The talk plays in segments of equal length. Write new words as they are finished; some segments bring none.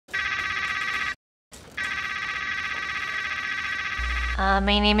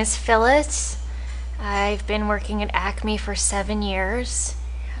My name is Phyllis. I've been working at Acme for 7 years.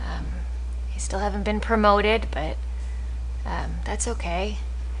 I still haven't been promoted, but that's okay.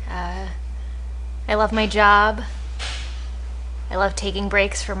 I love my job. I love taking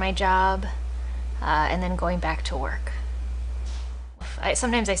breaks from my job and then going back to work.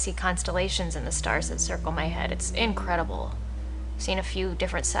 Sometimes I see constellations in the stars that circle my head. It's incredible. I've seen a few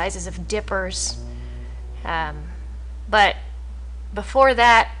different sizes of dippers. But before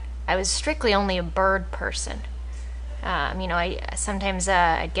that, I was strictly only a bird person. Sometimes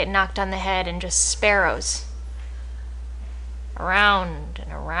I'd get knocked on the head and just sparrows. Around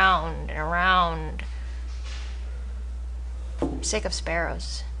and around and around. I'm sick of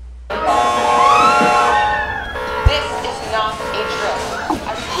sparrows. This is not a drill.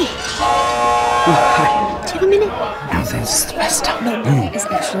 Hi. Do you have a minute? No, this is the best time. No, that is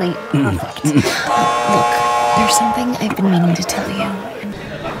actually perfect. Look, there's something I've been meaning to tell you.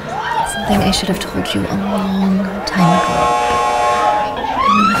 It's something I should have told you a long time ago. I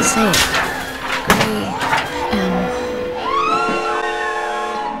don't know how to say it.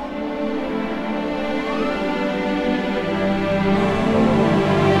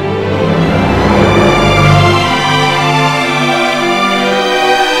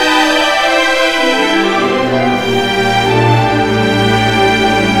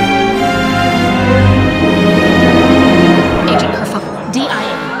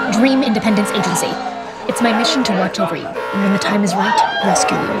 It's my mission to watch over you, and when the time is right,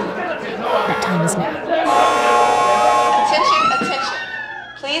 rescue you. That time is now. Attention, attention.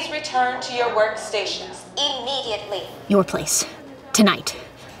 Please return to your workstations immediately. Your place. Tonight.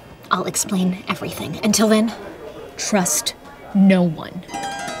 I'll explain everything. Until then, trust no one.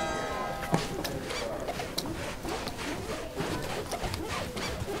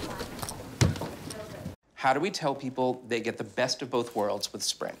 How do we tell people they get the best of both worlds with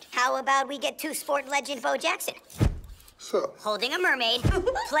Sprint? How about we get to sport legend Bo Jackson? So? Holding a mermaid,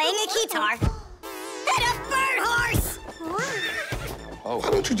 playing a guitar, and a bird horse! Oh.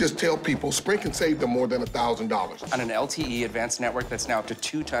 Why don't you just tell people Sprint can save them more than $1,000? On an LTE advanced network that's now up to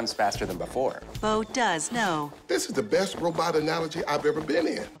 2 times faster than before. Bo does know. This is the best robot analogy I've ever been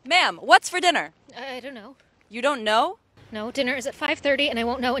in. Ma'am, what's for dinner? I don't know. You don't know? No, dinner is at 5:30 and I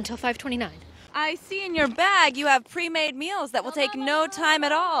won't know until 5:29. I see in your bag you have pre-made meals that will take no time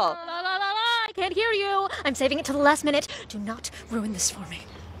at all. I can't hear you. I'm saving it till the last minute. Do not ruin this for me.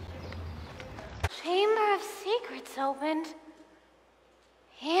 Chamber of Secrets opened.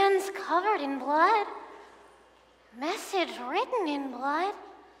 Hands covered in blood. Message written in blood.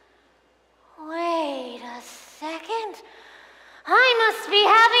 Wait a second. I must be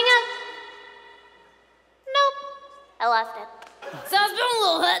having a... Nope. I lost it. So I was building a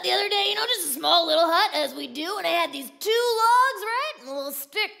little hut the other day, just a small little hut, as we do, and I had these 2 logs, right? And a little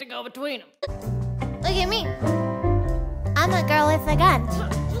stick to go between them. Look at me. I'm a girl with a gun.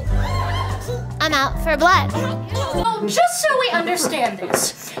 I'm out for blood. Oh, just so we understand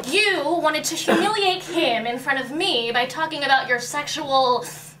this, you wanted to humiliate him in front of me by talking about your sexual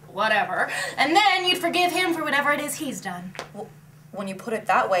whatever, and then you'd forgive him for whatever it is he's done. Well, when you put it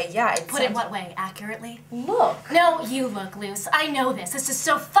that way, yeah, it Put it what way? Accurately? Look. No, you look loose. I know this. This is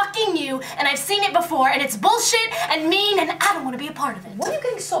so fucking you, and I've seen it before, and it's bullshit and mean, and I don't want to be a part of it. What are you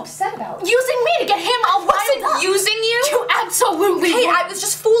getting so upset about? Using me to get him all riled up. Using you? You absolutely Hey, were. I was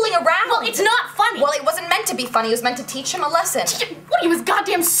just fooling around. Well, it's not funny. Well, it wasn't meant to be funny. It was meant to teach him a lesson. What are you, his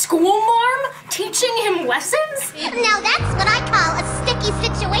goddamn school marm? Teaching him lessons? Now that's what I call a sticky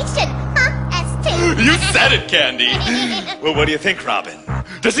situation, huh, S2? You said it, Candy. Well, what do you think, Robin?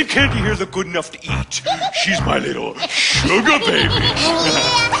 Doesn't Candy here look good enough to eat? She's my little sugar baby.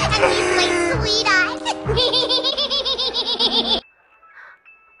 Yeah, and he's my sweet eyes.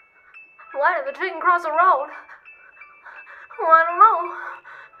 Why did the chicken cross the road? Well, I don't know.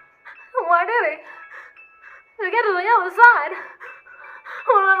 Why did he? To get to the other side.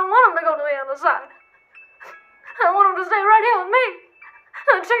 Well, I don't want him to go to the other side. I want him to stay right here with me.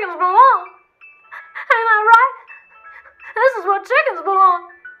 The chickens belong. Ain't that right? This is where chickens belong.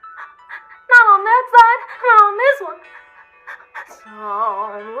 Not on that side, but on this one.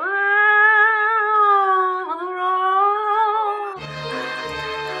 Somewhere